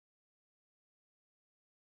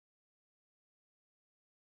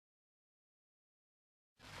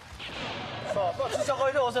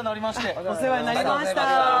お世話になりまして。お世話になりました。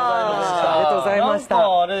ありがとうございました。なん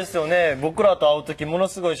かあれですよね、僕らと会う時もの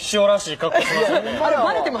すごい塩らしい格好しますよね。あれ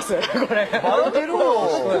バレてますこれ。バレてるよ。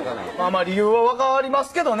まあまあ理由はわかりま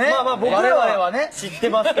すけどね。まあまあ僕らはね知って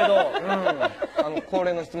ますけど、恒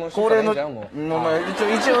例の質問してたんじゃんもう。まあ一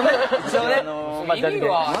応ね。まあ意味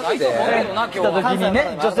はないと思うけどな、今日来た時に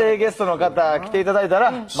ね、女性ゲストの方来ていただいた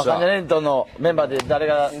ら、関ジャニとのメンバーで誰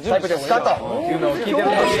がタイプですかというのを聞いてる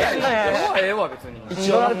ので、ええわ別に。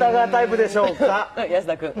どなたがタイプでしょうか。安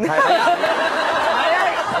田君。最速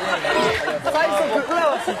僕ら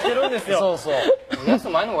は知ってるんですよ。そうそう。やつ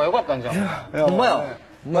前の方が良かったんじゃん。ほんまや。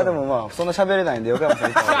まあでもまあそんな喋れないんで横山さ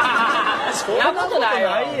ん。そんなことない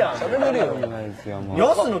やん。喋れるよ。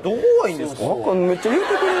ヤスのどこがいいんですか。めっちゃ言って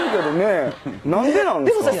くれるけどね。なんでなん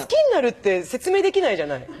でか。ですもさ、好きになるって説明できないじゃ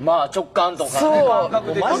ない。まあ直感とか。そう。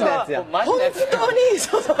マジなやつや。本当に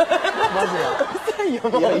そうそう。マジや。うるさいよ。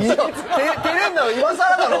照れんだろ今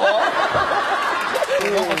更だろ。そ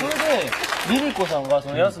れでリリコさんがそ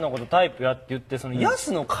のヤスのことタイプやって言って、そのヤ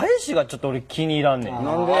スの返しがちょっと俺気に入らんねん。な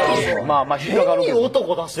んで。まあまあ引っかかるけど。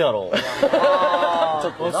男出すやろ。ちょ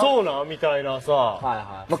っとそうなみたいなさ。ま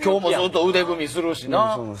あ今日もずっと腕組みするし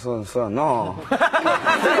な。そうやな。この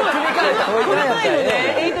前の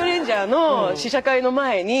ね、エイトレンジャーの試写会の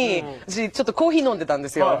前に、私ちょっとコーヒー飲んでたんで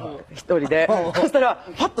すよ。一人で。そしたら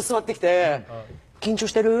パッと座ってきて、緊張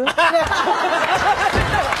してる？マジ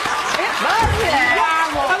で？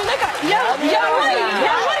やばい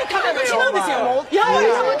タメ口なんですよ。やばい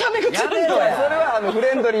タメ口なんですよ。それはフ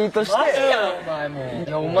レンドリーとして。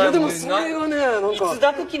お前でもそれがね、なんか。いつ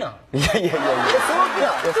抱く気なん。いやそうか。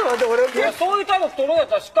俺そういう態度取ろうやっ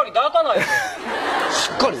たらしっかり抱かないと。し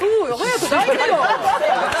っかり。そうよ、早く抱いてよ。早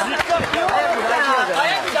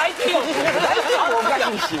く抱いてよ。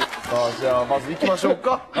さあじゃあまず行きましょう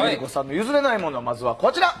か。リリコさんの譲れないものはまずは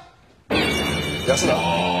こちら。安田。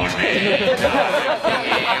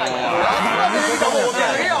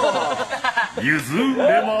譲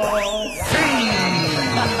れません。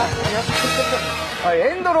はい、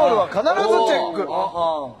エンドロールは必ずチェック。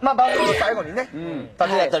まあ番組の最後にね、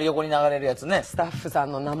縦だったり横に流れるやつね。スタッフさ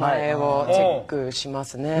んの名前をチェックしま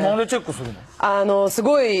すね。なんでチェックするの？す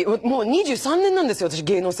ごいもう23年なんですよ、私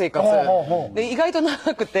芸能生活で。意外と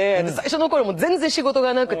長くて、最初の頃も全然仕事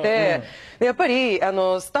がなくて、やっぱりス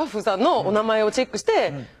タッフさんのお名前をチェックし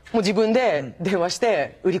て、もう自分で電話し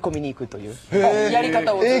て売り込みに行くというやり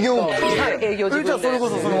方を。営業？はい、営業自分で。じゃあそれこ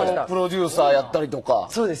そそのプロデューサーやったりとか。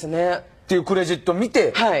そうですね。っていうクレジット見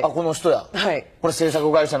て、あ、この人や、これ制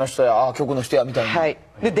作会社の人や、あ、曲の人やみたいな。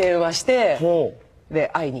で電話してで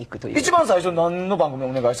会いに行くという。一番最初何の番組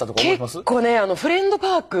お願いしたとか思います？結構ね、フレンド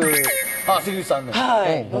パーク、あ、関口さんの、は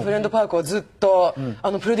いフレンドパークをずっとプ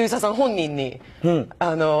ロデューサーさん本人に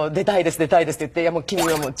出たいです出たいですって言って、いやもう君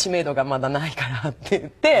はもう知名度がまだないからって言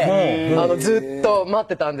ってずっと待っ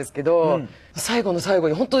てたんですけど、最後の最後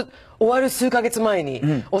に本当終わる数ヶ月前に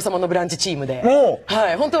「王様のブランチ」チームで、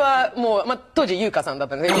はい本当はもう当時優香さんだっ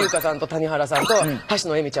たんで、優香さんと谷原さんと橋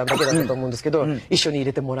野恵美ちゃんだけだったと思うんですけど、一緒に入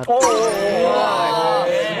れてもらって。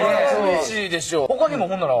嬉しいでしょう。他にも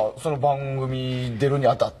ほんならその番組出るに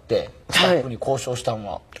あたってスタッフに交渉したん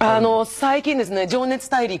は、最近ですね「情熱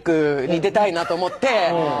大陸」に出たいなと思って、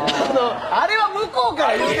あれは向こうか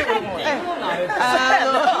ら言うてくるもんね。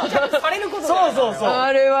そう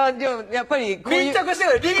あれはでもやっぱり密着して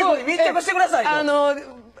くれ、リリコに密着してください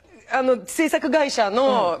と。制作会社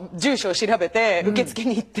の住所を調べて受付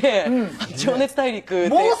に行って「情熱大陸」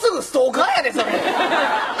もうすぐストーカーやでそれ。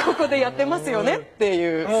ここでやってますよねって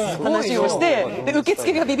いう話をして、で受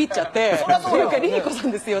付がビビっちゃって「リリコさ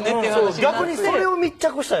んですよね」っていう話になって、逆にそれを密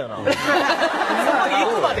着したよな。そこに行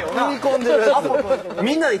くまでよな。踏み込んでるやつ。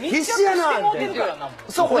みんなで必死やなって。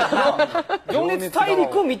そうやな。情熱大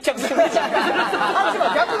陸を密着してる。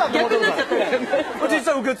逆になっちゃって。実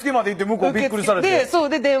際受付まで行って向こうびっくりされて。でそう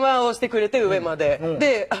で電話をしてくれて上まで、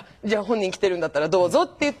でじゃあ本人来てるんだったらどうぞっ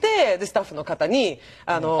て言って、でスタッフの方に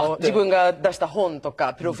自分が出した本と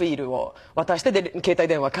かプロフィールを渡して、で携帯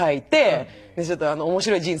電話書いて、でちょっと面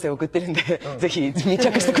白い人生を送ってるんでぜひ密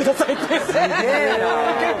着してくださいって。結果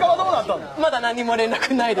はどうなったの？まだ何も連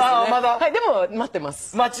絡ないですね。まだ。はい、でも待ってま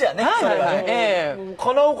す。待ちやね。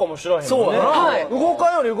叶うかもしれへん。そうやな。動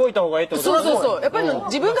かんより動いた方がいいってこと。そうやっぱり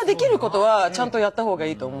自分ができることはちゃんとやった方が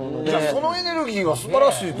いいと思うので。そのエネルギーが素晴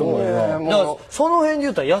らしいと思うよ。だからその辺で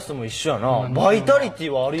言ったらヤスも一緒やな。バイタリテ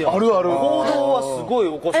ィはあるやん。あるある。行動はすご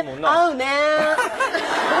い起こすもんな。合うね。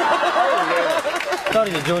二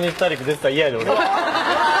人で情熱大陸出てたら嫌やで俺。どんな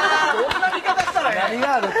見方したら何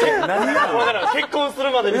があるって。何がある。だから結婚す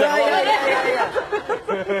るまでみたいな。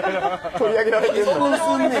取り上げられてるの。笑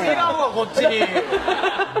顔はこっちに。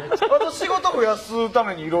仕事増やすた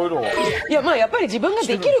めにいろいろ。いやまあやっぱり自分が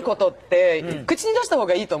できることって口に出した方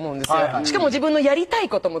がいいと思うんですよ。しかも自分のやりたい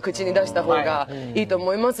ことも口に出した方がいいと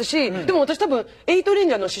思いますし、でも私多分エイトレン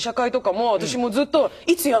ジャーの試写会とかも私もずっと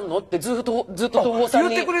いつやんのってずっと東宝さん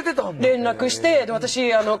に連絡して、で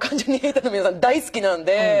私関ジャニエイターの皆さん大好きなん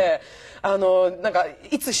で。なんか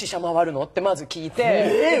いつ試写回るのってまず聞い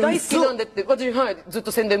て、大好きなんでって私ずっ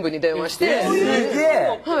と宣伝部に電話して。マ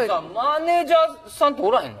ネージャーさんって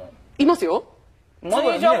おらへんの？いますよ。マネ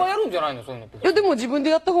ージャーがやるんじゃないのそういうのって？いやでも自分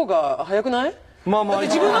でやった方が早くない？まあまあ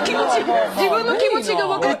自分の気持ちが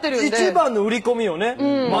分かってるんで。一番の売り込みをね、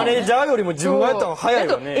マネージャーよりも自分がやった方が早い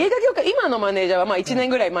よね。映画業界今のマネージャーはまあ1年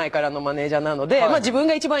ぐらい前からのマネージャーなので、まあ自分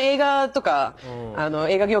が一番映画とか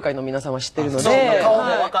映画業界の皆さんは知ってるので、顔も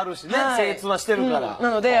分かるしね、精通はしてるから。な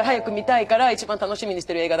ので早く見たいから一番楽しみにし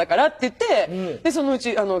てる映画だからって言って、でそのう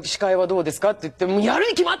ち司会はどうですかって言って、もうやる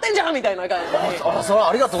に決まってんじゃんみたいな感じで。あ、それ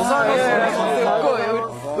ありがとうございます。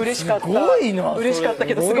すごい嬉しかった。嬉しかった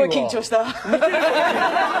けどすごい緊張した。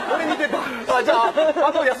俺見てた。じゃあ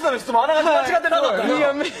安田の質問あながち間違ってなかった。い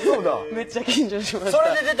やめっちゃ緊張しました。そ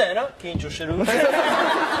れで出たやな、緊張してる。